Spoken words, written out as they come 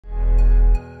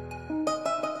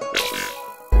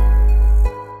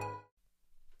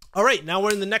All right, now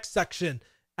we're in the next section.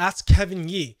 Ask Kevin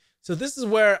Yee. So this is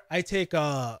where I take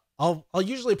I'll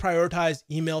usually prioritize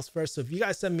emails first. So if you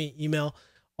guys send me an email,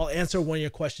 I'll answer one of your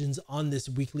questions on this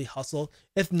weekly hustle.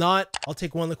 If not, I'll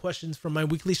take one of the questions from my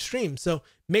weekly stream. So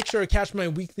make sure to catch my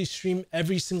weekly stream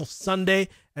every single Sunday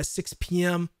at 6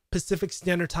 p.m. Pacific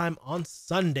Standard Time on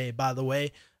Sunday, by the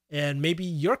way. And maybe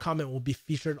your comment will be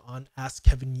featured on Ask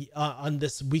Kevin Yee, on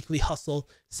this weekly hustle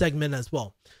segment as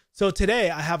well. So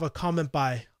today I have a comment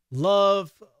by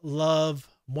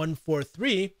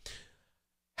Love143.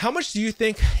 How much do you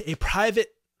think a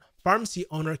private pharmacy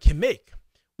owner can make?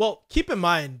 Well, keep in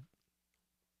mind,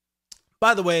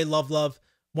 by the way,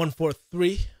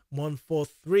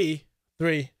 Love143,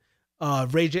 Ray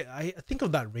J. I think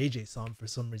of that Ray J song for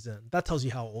some reason. That tells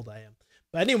you how old I am.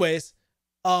 But anyways,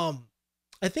 I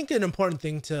think an important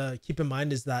thing to keep in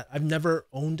mind is that I've never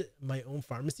owned my own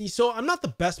pharmacy. So I'm not the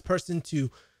best person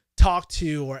to talk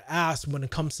to or ask when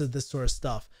it comes to this sort of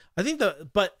stuff. I think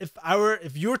but if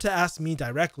you were to ask me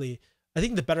directly, I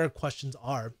think the better questions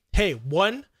are, hey,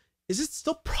 one, is it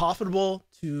still profitable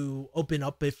to open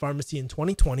up a pharmacy in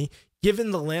 2020,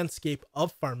 given the landscape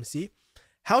of pharmacy?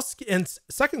 And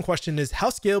second question is, how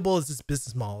scalable is this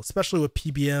business model, especially with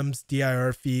PBMs,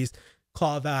 DIR fees,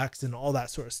 clawbacks, and all that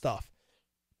sort of stuff?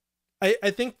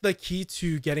 I think the key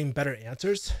to getting better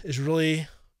answers is really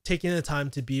taking the time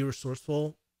to be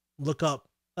resourceful, look up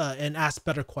and ask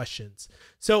better questions.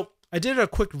 So I did a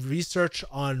quick research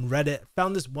on Reddit,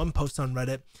 found this one post on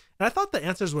Reddit, and I thought the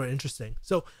answers were interesting.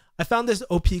 So I found this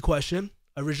OP question,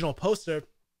 original poster: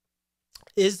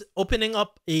 is opening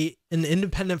up an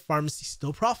independent pharmacy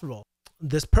still profitable?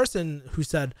 This person who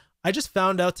said, I just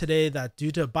found out today that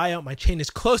due to a buyout, my chain is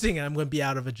closing and I'm going to be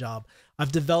out of a job.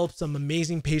 I've developed some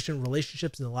amazing patient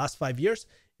relationships in the last 5 years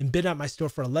and been at my store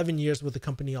for 11 years with the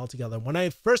company altogether. When I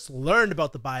first learned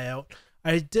about the buyout,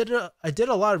 I did a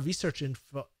lot of research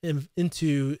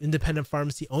into independent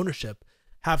pharmacy ownership,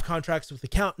 have contracts with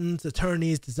accountants,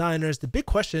 attorneys, designers. The big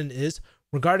question is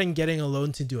regarding getting a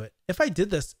loan to do it. If I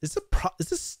did this, is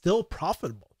this still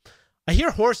profitable? I hear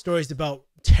horror stories about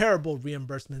terrible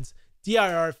reimbursements,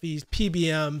 DIR fees,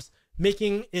 PBMs,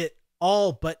 making it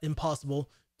all but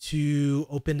impossible to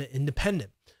open an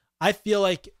independent. I feel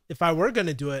like if I were going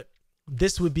to do it,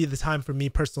 this would be the time for me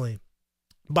personally.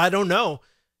 But I don't know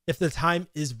if the time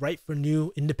is right for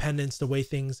new independents the way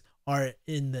things are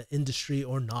in the industry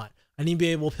or not. I need to be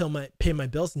able to pay my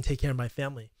bills and take care of my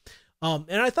family. And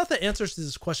I thought the answers to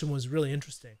this question was really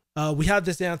interesting. We have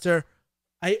this answer: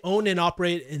 I own and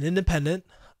operate an independent.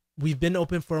 We've been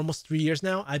open for almost 3 years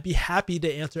now. I'd be happy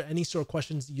to answer any sort of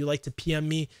questions you like to PM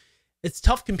me. It's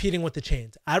tough competing with the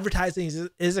chains. Advertising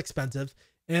is expensive,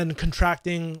 and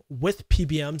contracting with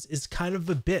PBMs is kind of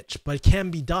a bitch, but it can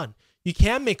be done. You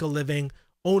can make a living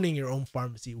owning your own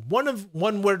pharmacy.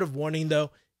 One word of warning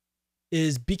though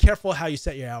is be careful how you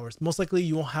set your hours. Most likely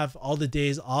you won't have all the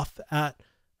days off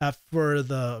for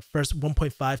the first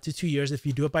 1.5 to 2 years if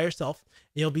you do it by yourself,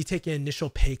 and you'll be taking an initial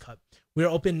pay cut. We're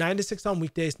open 9 to 6 on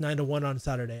weekdays, 9 to 1 on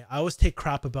Saturday. I always take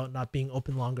crap about not being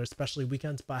open longer, especially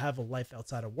weekends, but I have a life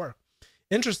outside of work.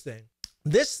 Interesting.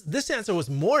 This answer was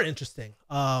more interesting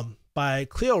by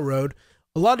Cleo Road.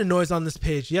 A lot of noise on this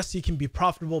page. Yes, you can be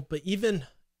profitable, but even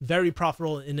very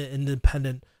profitable in an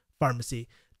independent pharmacy.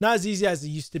 Not as easy as it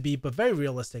used to be, but very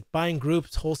realistic. Buying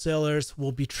groups, wholesalers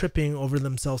will be tripping over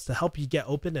themselves to help you get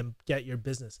open and get your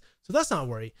business. So that's not a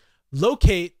worry.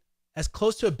 Locate as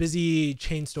close to a busy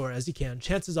chain store as you can.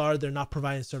 Chances are they're not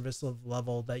providing service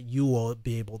level that you will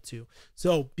be able to.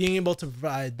 So being able to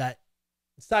provide that,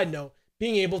 side note,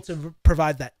 being able to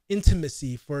provide that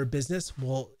intimacy for a business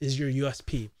is your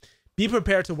USP. Be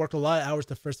prepared to work a lot of hours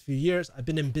the first few years. I've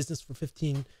been in business for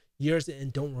 15 years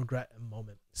and don't regret a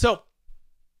moment. So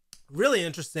really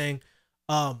interesting.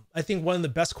 I think one of the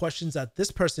best questions that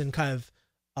this person kind of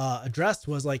addressed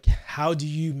was like, how do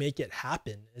you make it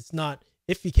happen? It's not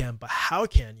if you can, but how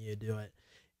can you do it?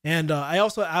 And I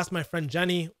also asked my friend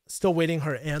Jenny, still waiting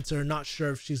her answer, not sure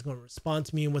if she's going to respond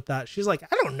to me with that. She's like,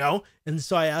 I don't know. And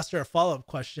so I asked her a follow-up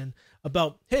question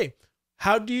about, hey,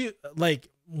 what do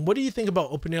you think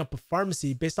about opening up a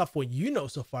pharmacy based off what you know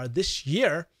so far this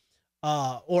year?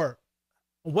 Or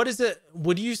what is it?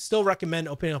 Would you still recommend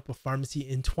opening up a pharmacy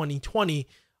in 2020,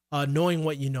 knowing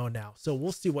what you know now? So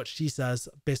we'll see what she says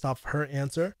based off her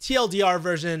answer. TLDR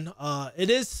version,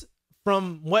 it is,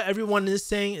 from what everyone is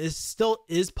saying, is still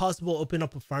possible to open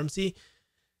up a pharmacy.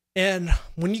 And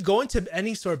when you go into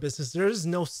any sort of business, there is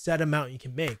no set amount you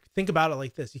can make. Think about it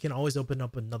like this. You can always open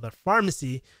up another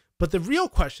pharmacy. But the real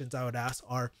questions I would ask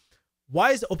are,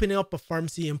 why is opening up a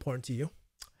pharmacy important to you?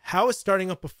 How is starting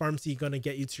up a pharmacy going to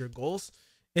get you to your goals?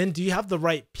 And do you have the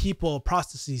right people,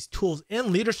 processes, tools, and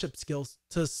leadership skills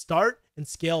to start and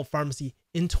scale a pharmacy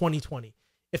in 2020?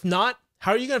 If not,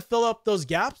 how are you going to fill up those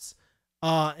gaps?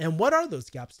 And what are those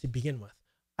gaps to begin with?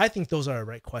 I think those are the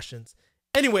right questions.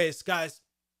 Anyways, guys,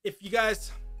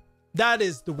 that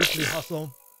is the weekly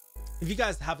hustle. If you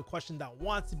guys have a question that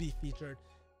wants to be featured,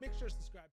 make sure to subscribe.